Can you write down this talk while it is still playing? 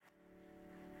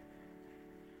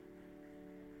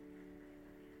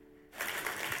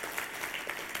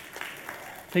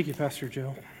Thank you, Pastor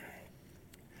Joe.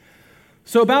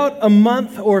 So about a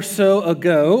month or so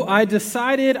ago, I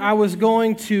decided I was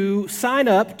going to sign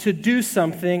up to do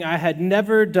something I had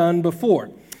never done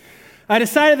before. I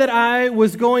decided that I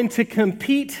was going to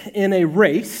compete in a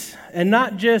race, and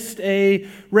not just a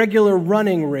regular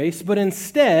running race, but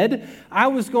instead, I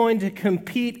was going to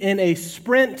compete in a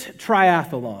sprint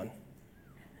triathlon.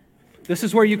 This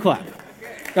is where you clap.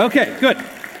 Okay, good.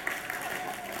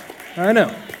 I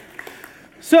know.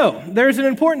 So, there's an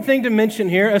important thing to mention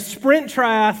here. A sprint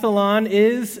triathlon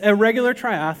is a regular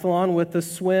triathlon with a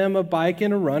swim, a bike,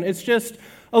 and a run. It's just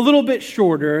a little bit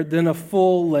shorter than a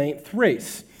full-length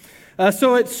race.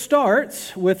 So it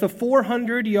starts with a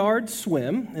 400-yard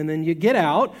swim, and then you get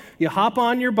out, you hop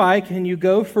on your bike, and you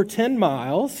go for 10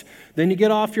 miles. Then you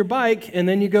get off your bike, and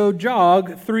then you go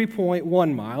jog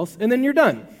 3.1 miles, and then you're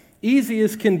done. Easy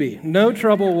as can be. No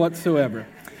trouble whatsoever.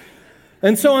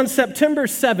 And so on September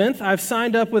 7th, I've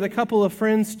signed up with a couple of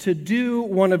friends to do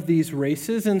one of these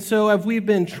races. And so as we've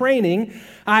been training,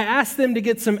 I asked them to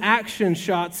get some action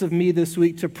shots of me this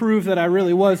week to prove that I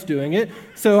really was doing it.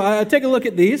 So take a look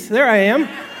at these. There I am.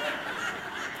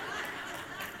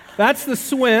 That's the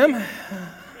swim.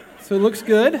 So it looks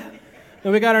good.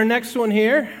 Then we got our next one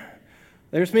here.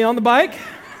 There's me on the bike,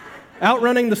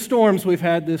 outrunning the storms we've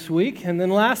had this week. And then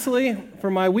lastly,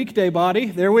 for my weekday body,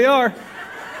 there we are.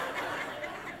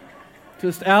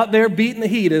 Just out there beating the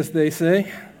heat, as they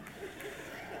say.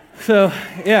 So,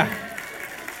 yeah.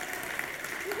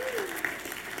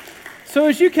 So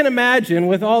as you can imagine,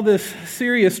 with all this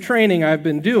serious training I've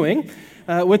been doing,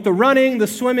 with the running, the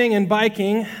swimming, and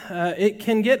biking, it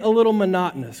can get a little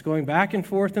monotonous, going back and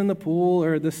forth in the pool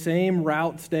or the same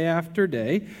routes day after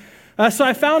day. So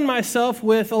I found myself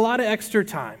with a lot of extra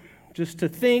time just to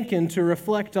think and to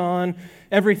reflect on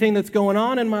everything that's going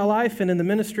on in my life and in the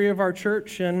ministry of our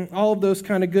church and all of those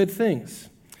kind of good things.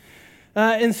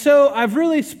 And so I've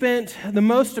really spent the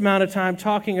most amount of time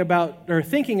talking about or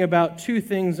thinking about two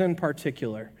things in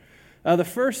particular. The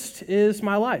first is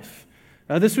my life.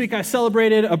 This week I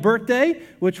celebrated a birthday,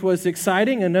 which was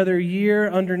exciting, another year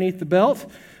underneath the belt.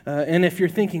 And if you're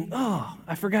thinking, oh,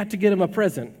 I forgot to get him a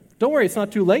present, don't worry, it's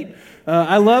not too late.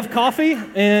 I love coffee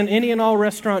and any and all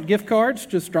restaurant gift cards.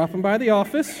 Just drop them by the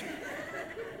office.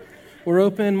 We're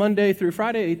open Monday through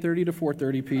Friday, 8:30 to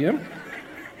 4:30 p.m.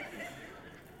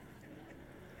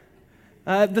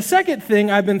 The second thing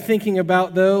I've been thinking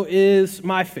about, though, is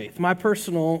my faith, my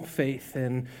personal faith.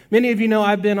 And many of you know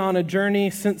I've been on a journey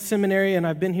since seminary, and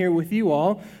I've been here with you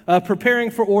all,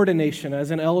 preparing for ordination as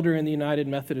an elder in the United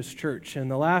Methodist Church. And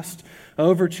the last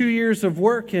over 2 years of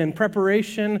work and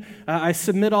preparation, I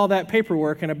submit all that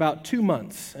paperwork in about 2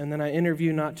 months, and then I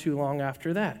interview not too long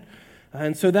after that.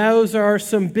 And so those are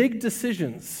some big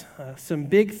decisions, some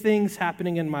big things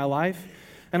happening in my life.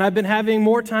 And I've been having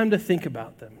more time to think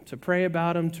about them, to pray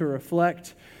about them, to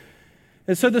reflect.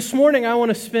 And so this morning I want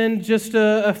to spend just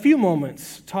a few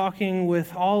moments talking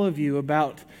with all of you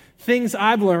about things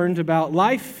I've learned about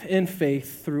life and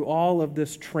faith through all of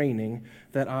this training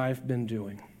that I've been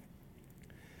doing.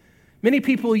 Many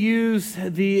people use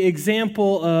the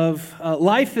example of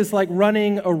life is like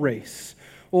running a race.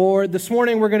 Or this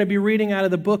morning we're going to be reading out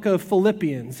of the book of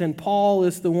Philippians, and Paul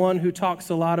is the one who talks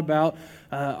a lot about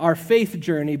our faith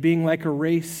journey being like a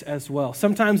race as well.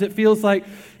 Sometimes it feels like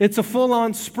it's a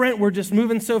full-on sprint. We're just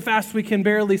moving so fast we can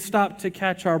barely stop to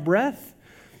catch our breath.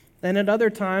 And at other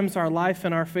times, our life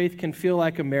and our faith can feel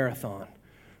like a marathon,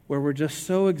 where we're just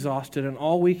so exhausted and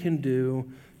all we can do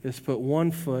is put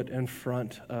one foot in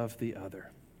front of the other.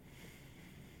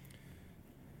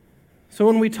 So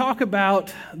when we talk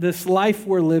about this life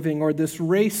we're living or this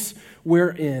race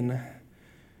we're in,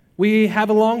 we have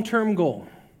a long-term goal.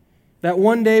 That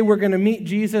one day we're going to meet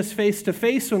Jesus face to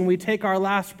face when we take our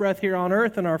last breath here on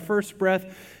earth and our first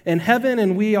breath in heaven,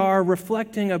 and we are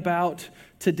reflecting about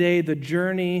today the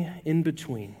journey in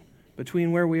between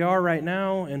where we are right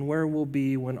now and where we'll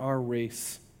be when our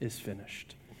race is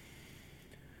finished.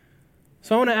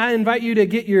 So I want to invite you to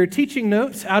get your teaching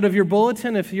notes out of your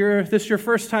bulletin. If this is your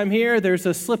first time here, there's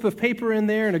a slip of paper in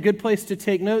there and a good place to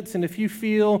take notes. And if you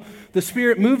feel the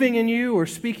Spirit moving in you or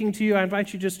speaking to you, I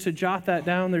invite you just to jot that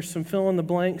down. There's some fill in the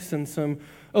blanks and some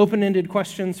open-ended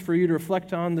questions for you to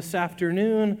reflect on this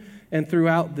afternoon and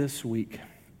throughout this week.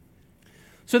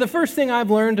 So the first thing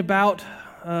I've learned about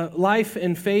life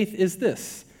and faith is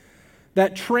this,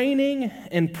 that training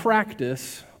and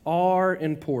practice are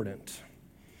important.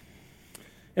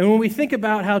 And when we think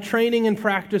about how training and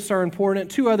practice are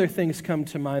important, two other things come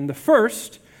to mind. The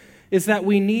first is that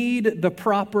we need the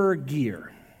proper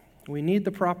gear. We need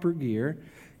the proper gear.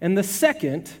 And the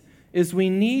second is we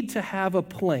need to have a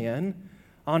plan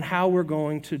on how we're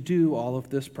going to do all of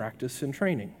this practice and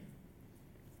training.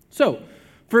 So,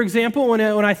 for example, when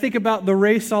I think about the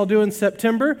race I'll do in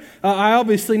September, I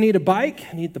obviously need a bike,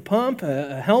 I need the pump,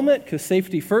 a helmet, because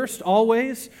safety first,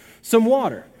 always, some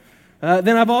water.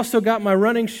 Then I've also got my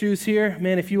running shoes here.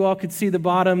 Man, if you all could see the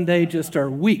bottom, they just are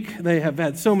weak. They have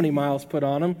had so many miles put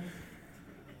on them.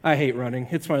 I hate running.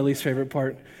 It's my least favorite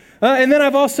part. And then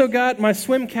I've also got my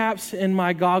swim caps and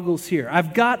my goggles here.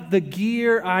 I've got the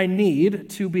gear I need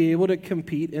to be able to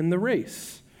compete in the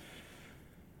race.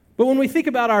 But when we think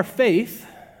about our faith,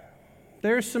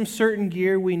 there's some certain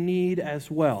gear we need as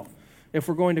well if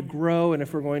we're going to grow and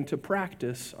if we're going to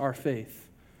practice our faith.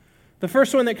 The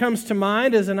first one that comes to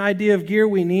mind as an idea of gear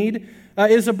we need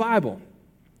is a Bible.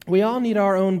 We all need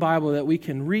our own Bible that we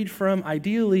can read from,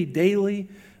 ideally daily,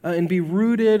 and be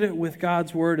rooted with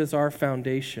God's Word as our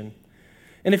foundation.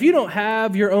 And if you don't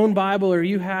have your own Bible or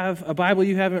you have a Bible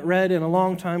you haven't read in a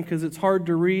long time because it's hard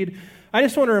to read, I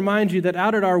just want to remind you that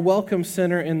out at our Welcome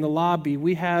Center in the lobby,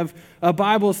 we have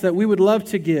Bibles that we would love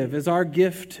to give as our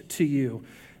gift to you.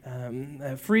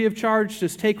 Free of charge,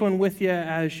 just take one with you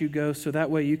as you go so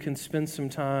that way you can spend some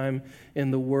time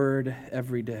in the Word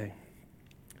every day.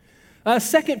 A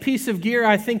second piece of gear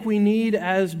I think we need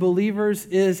as believers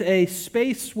is a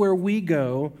space where we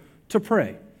go to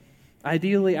pray.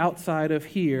 Ideally outside of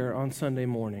here on Sunday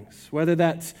mornings. Whether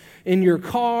that's in your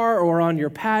car or on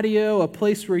your patio, a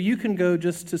place where you can go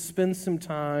just to spend some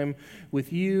time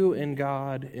with you and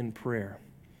God in prayer.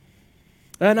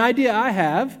 An idea I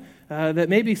have that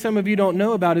maybe some of you don't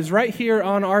know about is right here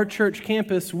on our church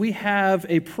campus, we have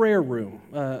a prayer room,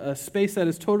 a space that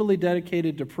is totally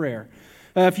dedicated to prayer.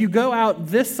 If you go out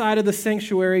this side of the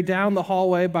sanctuary down the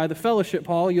hallway by the fellowship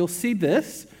hall, you'll see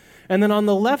this. And then on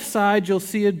the left side, you'll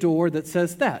see a door that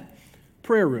says that,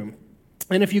 prayer room.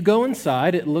 And if you go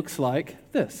inside, it looks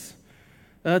like this.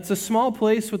 It's a small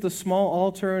place with a small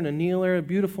altar and a kneeler, a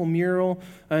beautiful mural,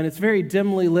 and it's very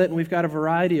dimly lit, and we've got a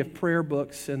variety of prayer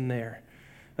books in there.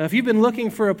 If you've been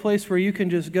looking for a place where you can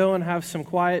just go and have some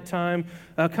quiet time,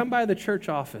 come by the church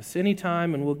office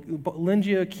anytime, and we'll lend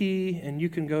you a key, and you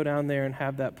can go down there and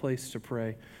have that place to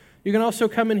pray. You can also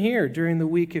come in here during the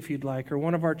week if you'd like, or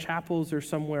one of our chapels or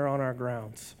somewhere on our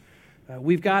grounds.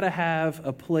 We've got to have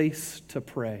a place to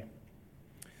pray.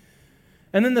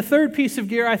 And then the third piece of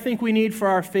gear I think we need for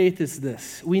our faith is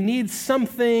this. We need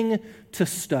something to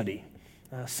study,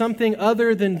 something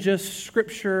other than just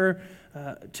Scripture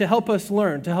to help us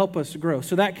learn, to help us grow.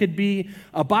 So that could be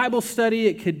a Bible study.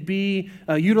 It could be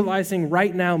utilizing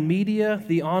Right Now Media,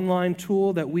 the online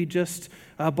tool that we just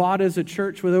bought as a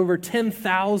church with over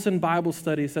 10,000 Bible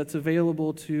studies that's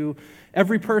available to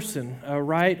every person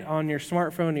right on your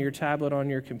smartphone or your tablet on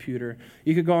your computer.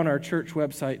 You could go on our church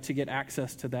website to get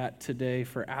access to that today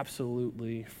for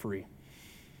absolutely free.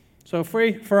 So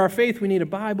for our faith, we need a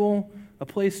Bible, a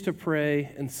place to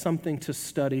pray, and something to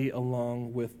study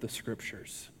along with the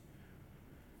Scriptures.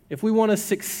 If we want to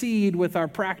succeed with our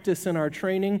practice and our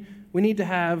training, we need to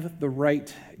have the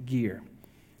right gear.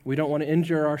 We don't want to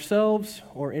injure ourselves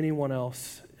or anyone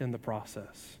else in the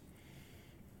process.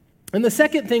 And the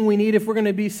second thing we need if we're going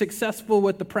to be successful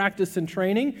with the practice and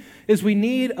training is we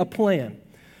need a plan.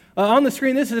 On the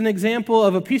screen, this is an example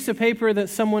of a piece of paper that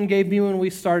someone gave me when we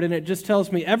started. It just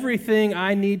tells me everything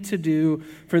I need to do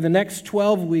for the next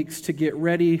 12 weeks to get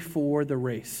ready for the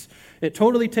race. It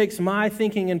totally takes my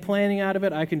thinking and planning out of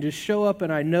it. I can just show up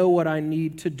and I know what I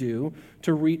need to do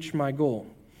to reach my goal.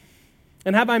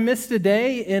 And have I missed a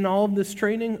day in all of this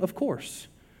training? Of course.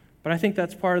 But I think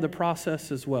that's part of the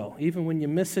process as well. Even when you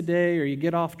miss a day or you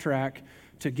get off track,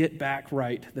 to get back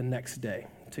right the next day,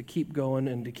 to keep going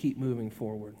and to keep moving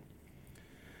forward.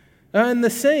 And the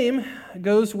same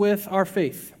goes with our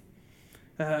faith.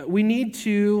 We need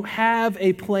to have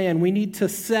a plan. We need to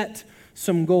set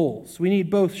some goals. We need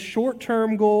both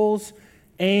short-term goals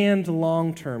and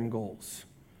long-term goals.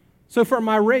 So for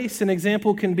my race, an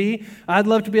example can be, I'd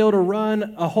love to be able to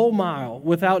run a whole mile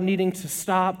without needing to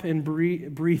stop and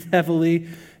breathe heavily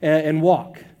and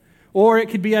walk. Or it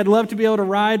could be, I'd love to be able to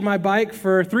ride my bike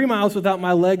for 3 miles without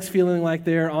my legs feeling like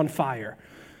they're on fire.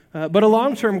 But a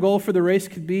long-term goal for the race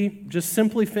could be just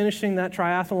simply finishing that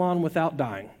triathlon without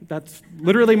dying. That's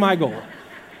literally my goal.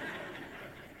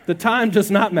 The time does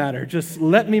not matter. Just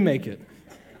let me make it.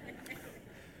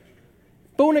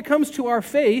 But when it comes to our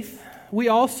faith, we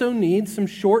also need some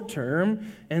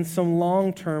short-term and some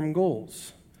long-term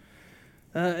goals.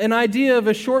 An idea of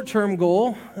a short-term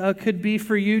goal could be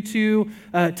for you to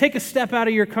take a step out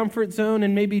of your comfort zone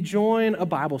and maybe join a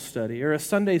Bible study or a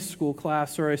Sunday school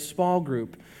class or a small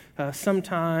group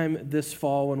sometime this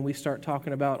fall when we start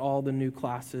talking about all the new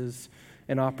classes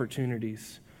and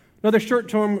opportunities. Another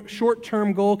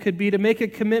short-term goal could be to make a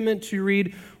commitment to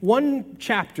read one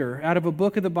chapter out of a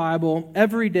book of the Bible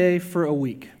every day for a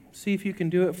week. See if you can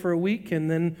do it for a week,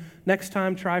 and then next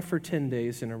time try for 10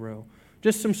 days in a row.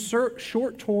 Just some short-term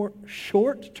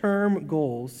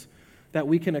goals that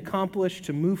we can accomplish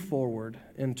to move forward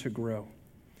and to grow.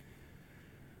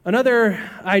 Another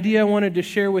idea I wanted to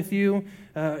share with you,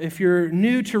 if you're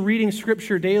new to reading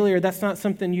Scripture daily, or that's not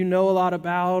something you know a lot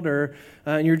about, or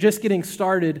you're just getting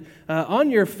started, on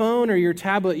your phone or your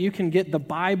tablet, you can get the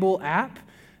Bible app,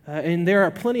 and there are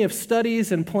plenty of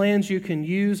studies and plans you can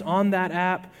use on that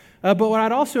app. But what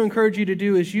I'd also encourage you to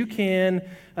do is you can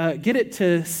get it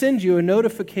to send you a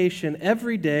notification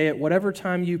every day at whatever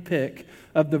time you pick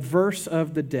of the verse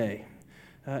of the day.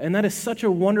 And that is such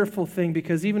a wonderful thing,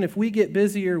 because even if we get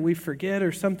busy or we forget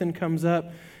or something comes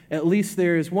up, at least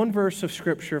there is one verse of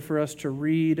Scripture for us to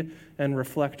read and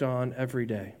reflect on every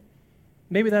day.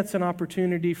 Maybe that's an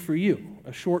opportunity for you,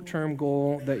 a short-term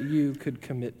goal that you could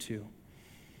commit to.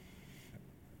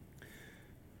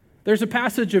 There's a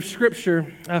passage of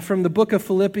Scripture from the book of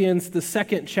Philippians, the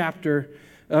second chapter,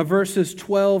 verses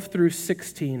 12 through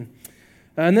 16.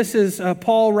 And this is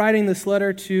Paul writing this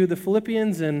letter to the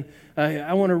Philippians, and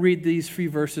I want to read these few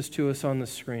verses to us on the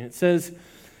screen. It says,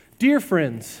 "Dear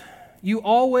friends, you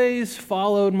always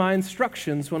followed my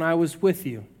instructions when I was with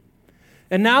you.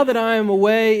 And now that I am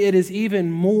away, it is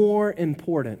even more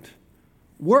important.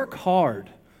 Work hard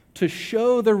to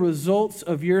show the results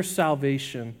of your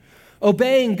salvation,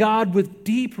 obeying God with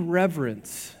deep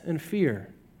reverence and fear.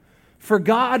 For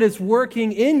God is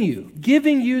working in you,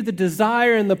 giving you the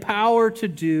desire and the power to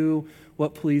do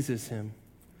what pleases Him.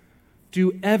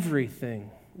 Do everything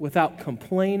without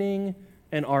complaining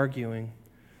and arguing,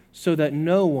 so that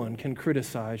no one can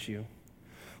criticize you.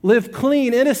 Live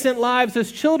clean, innocent lives as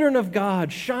children of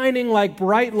God, shining like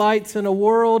bright lights in a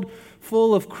world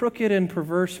full of crooked and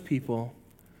perverse people.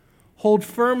 Hold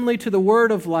firmly to the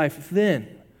word of life. Then,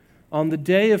 on the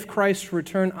day of Christ's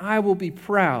return, I will be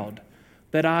proud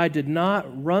that I did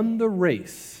not run the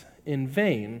race in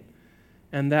vain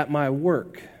and that my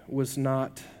work was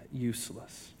not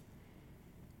useless."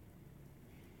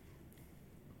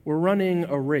 We're running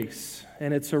a race,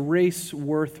 and it's a race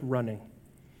worth running.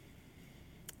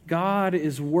 God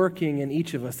is working in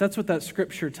each of us. That's what that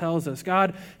scripture tells us.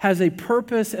 God has a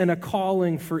purpose and a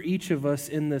calling for each of us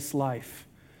in this life.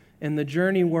 And the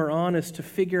journey we're on is to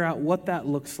figure out what that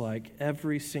looks like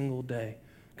every single day.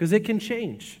 Because it can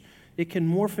change. It can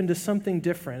morph into something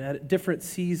different at different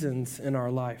seasons in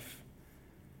our life.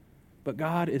 But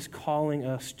God is calling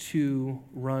us to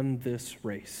run this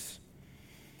race.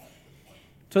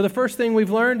 So the first thing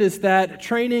we've learned is that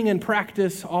training and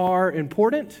practice are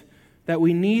important, that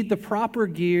we need the proper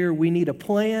gear, we need a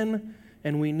plan,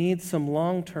 and we need some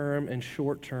long-term and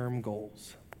short-term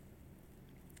goals.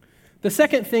 The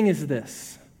second thing is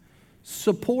this: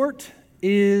 support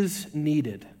is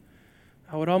needed.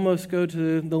 I would almost go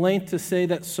to the length to say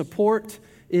that support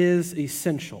is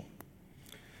essential.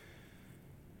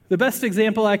 The best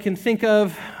example I can think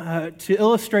of to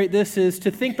illustrate this is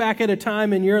to think back at a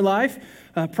time in your life,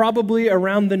 probably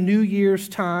around the New Year's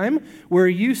time, where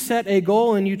you set a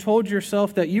goal and you told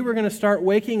yourself that you were going to start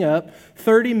waking up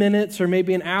 30 minutes or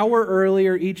maybe an hour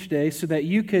earlier each day so that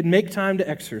you could make time to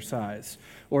exercise,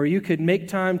 or you could make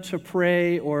time to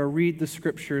pray or read the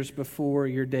scriptures before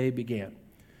your day began.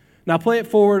 Now play it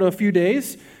forward a few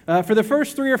days. For the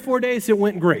first 3 or 4 days, it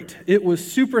went great. It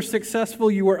was super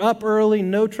successful. You were up early,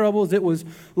 no troubles. It was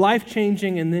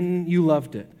life-changing, and then you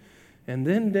loved it. And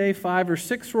then day 5 or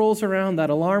 6 rolls around, that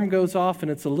alarm goes off,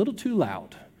 and it's a little too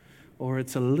loud, or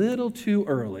it's a little too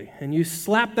early. And you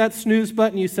slap that snooze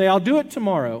button, you say, "I'll do it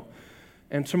tomorrow."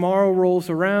 And tomorrow rolls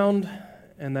around,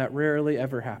 and that rarely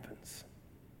ever happens.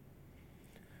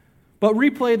 But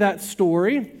replay that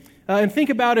story. And think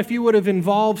about if you would have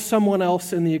involved someone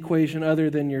else in the equation other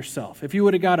than yourself. If you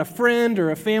would have got a friend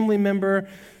or a family member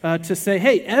to say,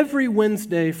 "Hey, every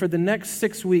Wednesday for the next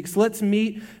 6 weeks, let's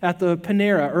meet at the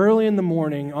Panera early in the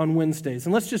morning on Wednesdays,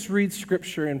 and let's just read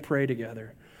Scripture and pray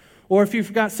together." Or if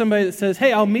you've got somebody that says,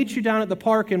 "Hey, I'll meet you down at the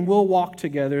park and we'll walk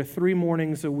together 3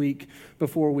 mornings a week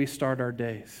before we start our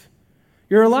days."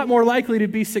 You're a lot more likely to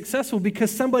be successful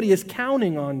because somebody is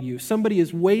counting on you. Somebody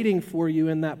is waiting for you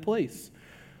in that place.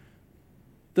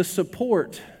 The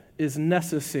support is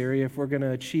necessary if we're going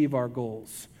to achieve our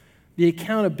goals. The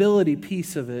accountability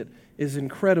piece of it is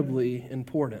incredibly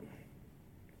important.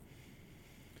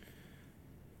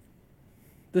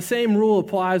 The same rule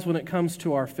applies when it comes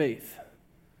to our faith.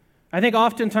 I think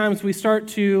oftentimes we start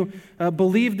to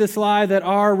believe this lie that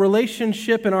our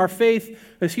relationship and our faith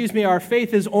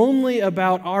is only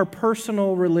about our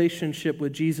personal relationship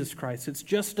with Jesus Christ. It's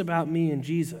just about me and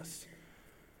Jesus.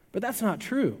 But that's not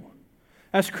true.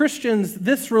 As Christians,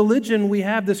 this religion we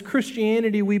have, this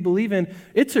Christianity we believe in,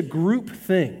 it's a group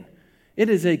thing. It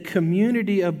is a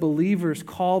community of believers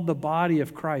called the body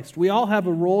of Christ. We all have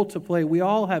a role to play. We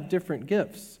all have different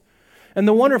gifts. And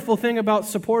the wonderful thing about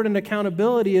support and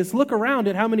accountability is look around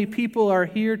at how many people are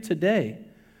here today.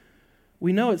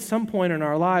 We know at some point in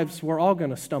our lives we're all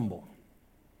going to stumble.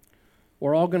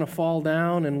 We're all going to fall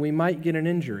down, and we might get an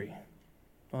injury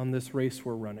on this race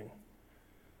we're running.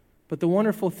 But the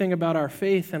wonderful thing about our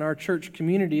faith and our church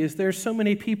community is there's so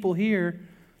many people here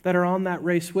that are on that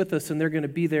race with us, and they're going to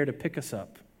be there to pick us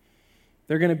up.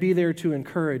 They're going to be there to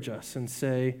encourage us and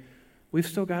say, we've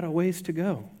still got a ways to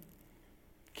go.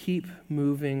 Keep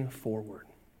moving forward.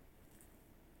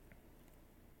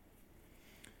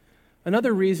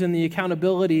 Another reason the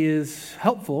accountability is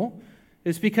helpful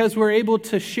is because we're able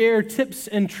to share tips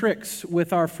and tricks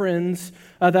with our friends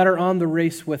that are on the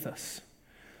race with us.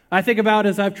 I think about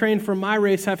as I've trained for my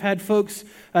race, I've had folks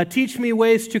teach me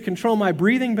ways to control my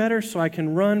breathing better so I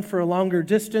can run for a longer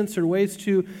distance, or ways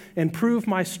to improve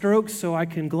my strokes so I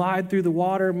can glide through the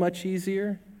water much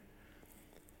easier.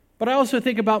 But I also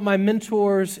think about my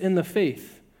mentors in the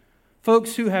faith,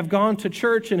 folks who have gone to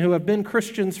church and who have been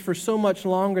Christians for so much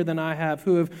longer than I have,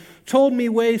 who have told me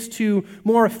ways to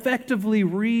more effectively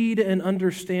read and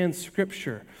understand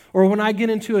Scripture. Or when I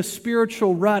get into a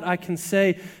spiritual rut, I can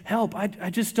say, help, I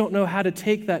just don't know how to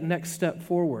take that next step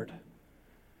forward.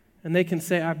 And they can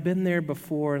say, I've been there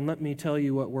before, and let me tell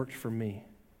you what worked for me.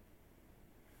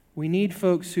 We need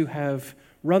folks who have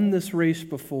run this race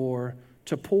before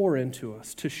to pour into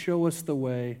us, to show us the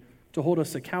way, to hold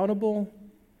us accountable,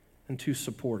 and to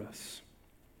support us.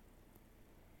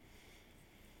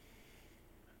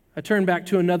 I turn back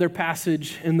to another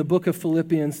passage in the book of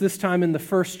Philippians, this time in the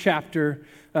first chapter,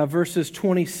 verses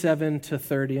 27 to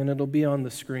 30, and it'll be on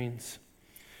the screens.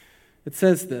 It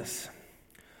says this,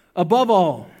 above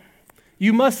all,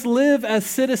 you must live as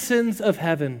citizens of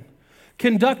heaven,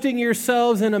 conducting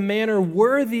yourselves in a manner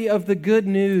worthy of the good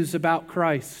news about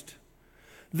Christ.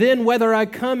 Then, whether I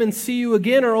come and see you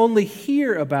again or only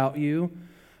hear about you,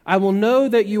 I will know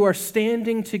that you are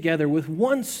standing together with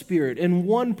one spirit and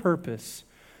one purpose,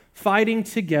 fighting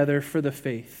together for the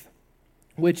faith,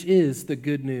 which is the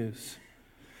good news.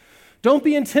 Don't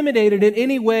be intimidated in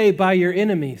any way by your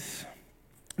enemies.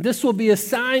 This will be a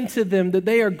sign to them that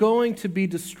they are going to be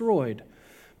destroyed,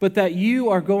 but that you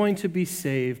are going to be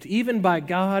saved, even by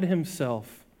God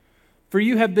Himself. For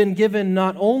you have been given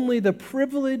not only the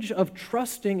privilege of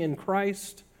trusting in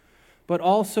Christ, but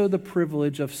also the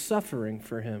privilege of suffering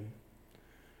for Him.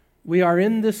 We are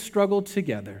in this struggle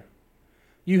together.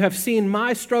 You have seen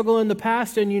my struggle in the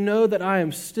past, and you know that I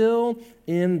am still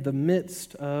in the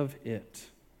midst of it.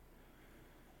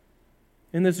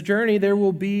 In this journey, there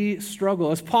will be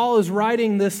struggle. As Paul is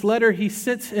writing this letter, he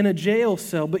sits in a jail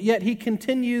cell, but yet he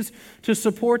continues to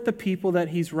support the people that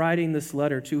he's writing this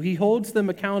letter to. He holds them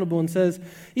accountable and says,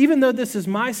 even though this is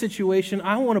my situation,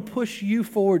 I want to push you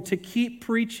forward to keep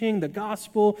preaching the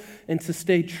gospel and to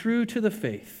stay true to the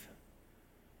faith.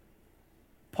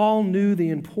 Paul knew the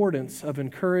importance of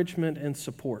encouragement and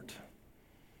support.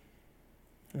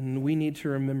 And we need to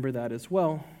remember that as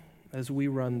well as we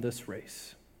run this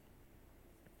race.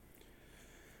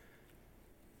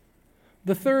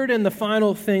 The third and the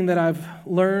final thing that I've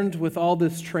learned with all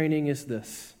this training is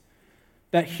this,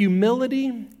 that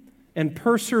humility and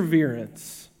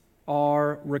perseverance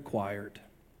are required.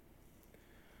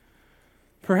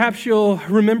 Perhaps you'll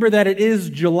remember that it is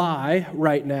July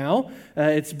right now.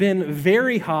 It's been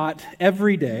very hot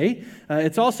every day.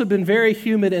 It's also been very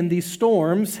humid, and these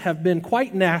storms have been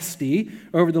quite nasty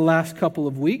over the last couple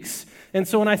of weeks. And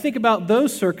so when I think about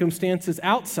those circumstances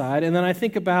outside, and then I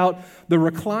think about the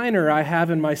recliner I have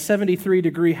in my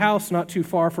 73-degree house not too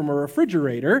far from a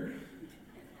refrigerator,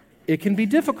 it can be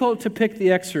difficult to pick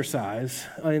the exercise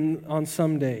on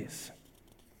some days.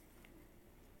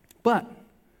 But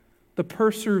the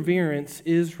perseverance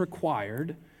is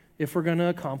required if we're going to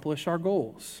accomplish our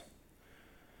goals.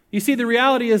 You see, the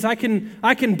reality is I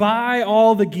can buy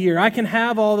all the gear. I can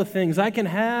have all the things. I can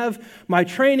have my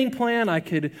training plan. I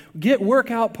could get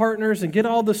workout partners and get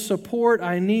all the support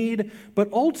I need. But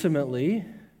ultimately,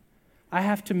 I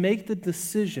have to make the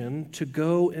decision to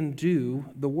go and do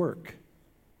the work.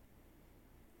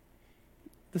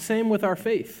 The same with our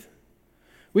faith.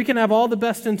 We can have all the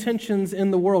best intentions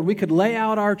in the world. We could lay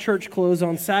out our church clothes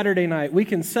on Saturday night. We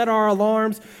can set our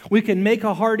alarms. We can make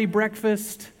a hearty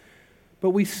breakfast. but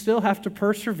we still have to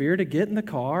persevere to get in the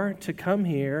car, to come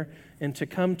here, and to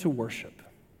come to worship,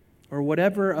 or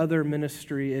whatever other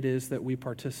ministry it is that we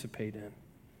participate in.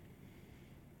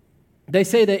 They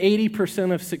say that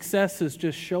 80% of success is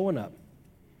just showing up.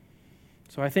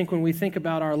 So I think when we think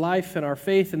about our life and our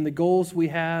faith and the goals we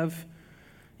have,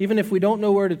 even if we don't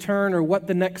know where to turn or what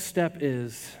the next step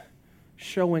is,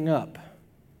 showing up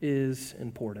is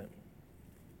important.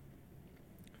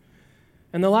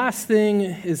 And the last thing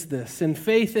is this: in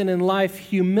faith and in life,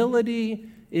 humility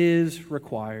is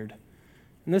required.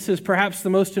 And this is perhaps the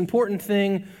most important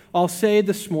thing I'll say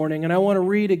this morning, and I want to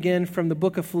read again from the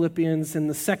book of Philippians in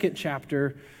the 2nd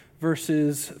chapter,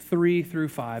 verses 3 through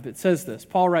 5. It says this.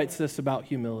 Paul writes this about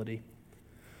humility.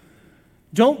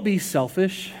 Don't be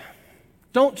selfish.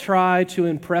 Don't try to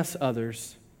impress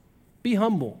others. Be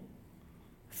humble,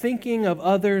 thinking of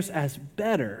others as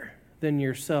better than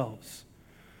yourselves.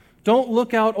 Don't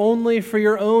look out only for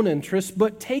your own interests,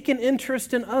 but take an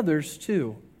interest in others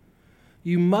too.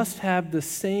 You must have the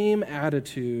same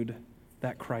attitude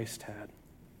that Christ had.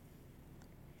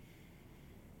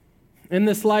 In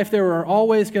this life, there are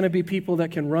always going to be people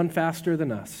that can run faster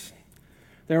than us.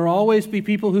 There will always be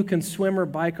people who can swim or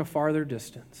bike a farther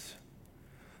distance.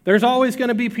 There's always going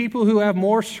to be people who have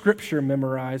more scripture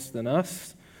memorized than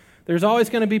us. There's always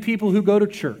going to be people who go to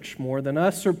church more than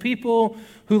us, or people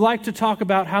who like to talk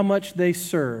about how much they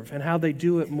serve and how they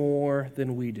do it more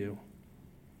than we do.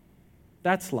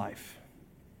 That's life.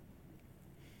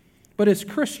 But as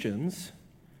Christians,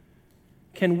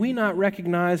 can we not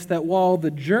recognize that while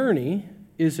the journey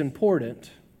is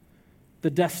important, the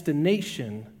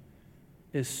destination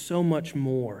is so much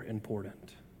more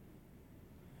important?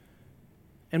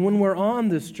 And when we're on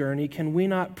this journey, can we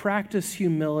not practice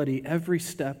humility every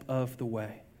step of the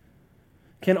way?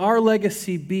 Can our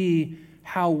legacy be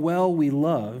how well we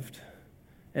loved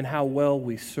and how well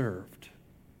we served?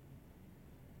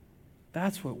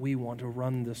 That's what we want to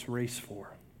run this race for.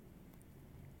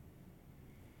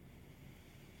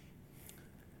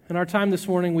 In our time this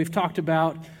morning, we've talked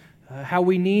about how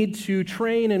we need to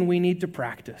train and we need to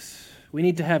practice. We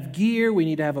need to have gear, we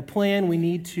need to have a plan, we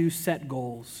need to set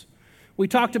goals. We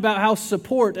talked about how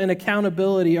support and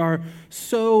accountability are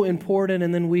so important,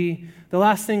 and then the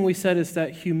last thing we said is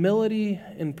that humility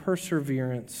and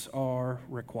perseverance are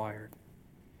required.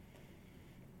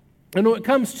 And when it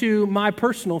comes to my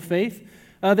personal faith,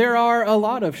 there are a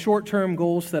lot of short-term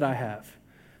goals that I have.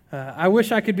 I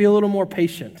wish I could be a little more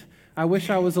patient. I wish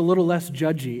I was a little less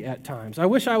judgy at times. I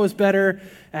wish I was better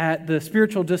at the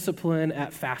spiritual discipline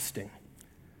at fasting.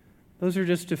 Those are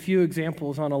just a few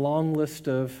examples on a long list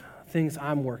of things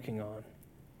I'm working on.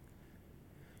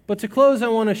 But to close, I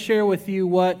want to share with you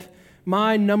what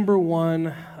my number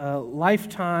one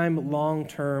lifetime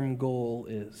long-term goal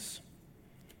is.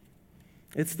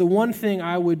 It's the one thing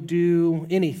I would do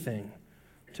anything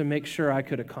to make sure I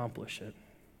could accomplish it.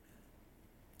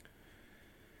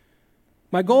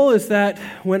 My goal is that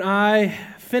when I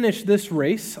finish this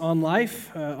race on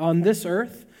life, on this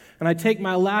earth, and I take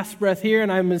my last breath here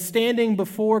and I'm standing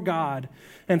before God,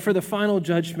 and for the final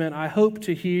judgment, I hope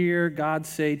to hear God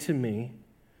say to me,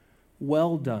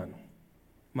 "Well done,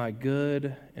 my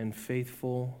good and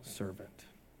faithful servant."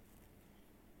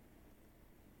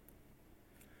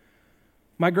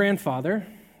 My grandfather,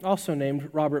 also named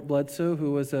Robert Bledsoe,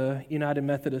 who was a United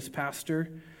Methodist pastor,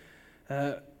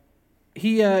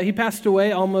 he passed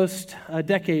away almost a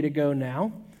decade ago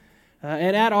now.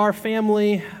 And at our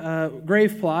family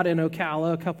grave plot in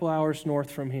Ocala, a couple hours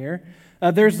north from here,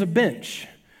 there's a bench.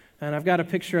 And I've got a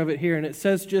picture of it here, and it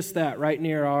says just that right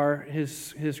near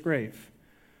his grave.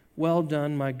 "Well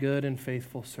done, my good and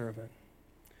faithful servant."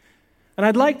 And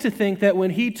I'd like to think that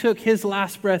when he took his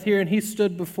last breath here and he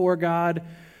stood before God,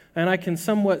 and I can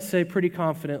somewhat say pretty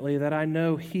confidently that I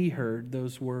know he heard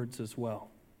those words as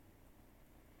well.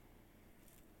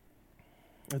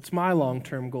 It's my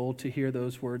long-term goal to hear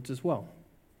those words as well.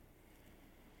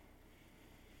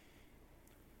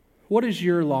 What is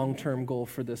your long-term goal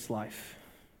for this life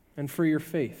and for your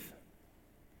faith?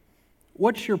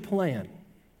 What's your plan?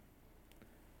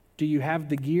 Do you have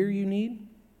the gear you need?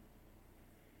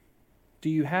 Do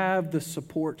you have the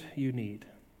support you need?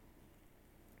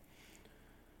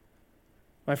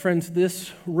 My friends,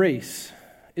 this race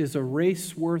is a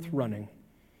race worth running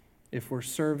if we're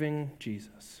serving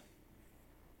Jesus.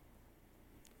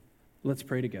 Let's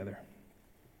pray together.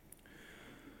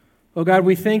 Oh God,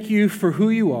 we thank you for who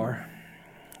you are.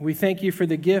 We thank you for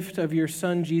the gift of your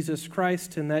Son, Jesus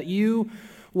Christ, and that you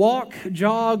walk,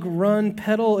 jog, run,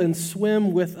 pedal, and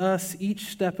swim with us each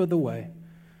step of the way.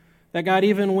 That God,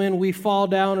 even when we fall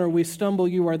down or we stumble,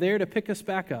 you are there to pick us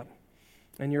back up.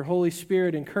 and your Holy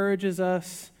Spirit encourages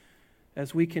us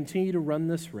as we continue to run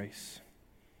this race.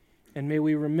 And may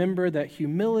we remember that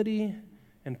humility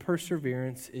and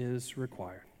perseverance is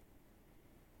required.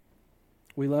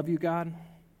 We love you, God.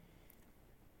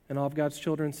 And all of God's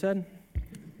children said,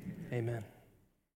 Amen.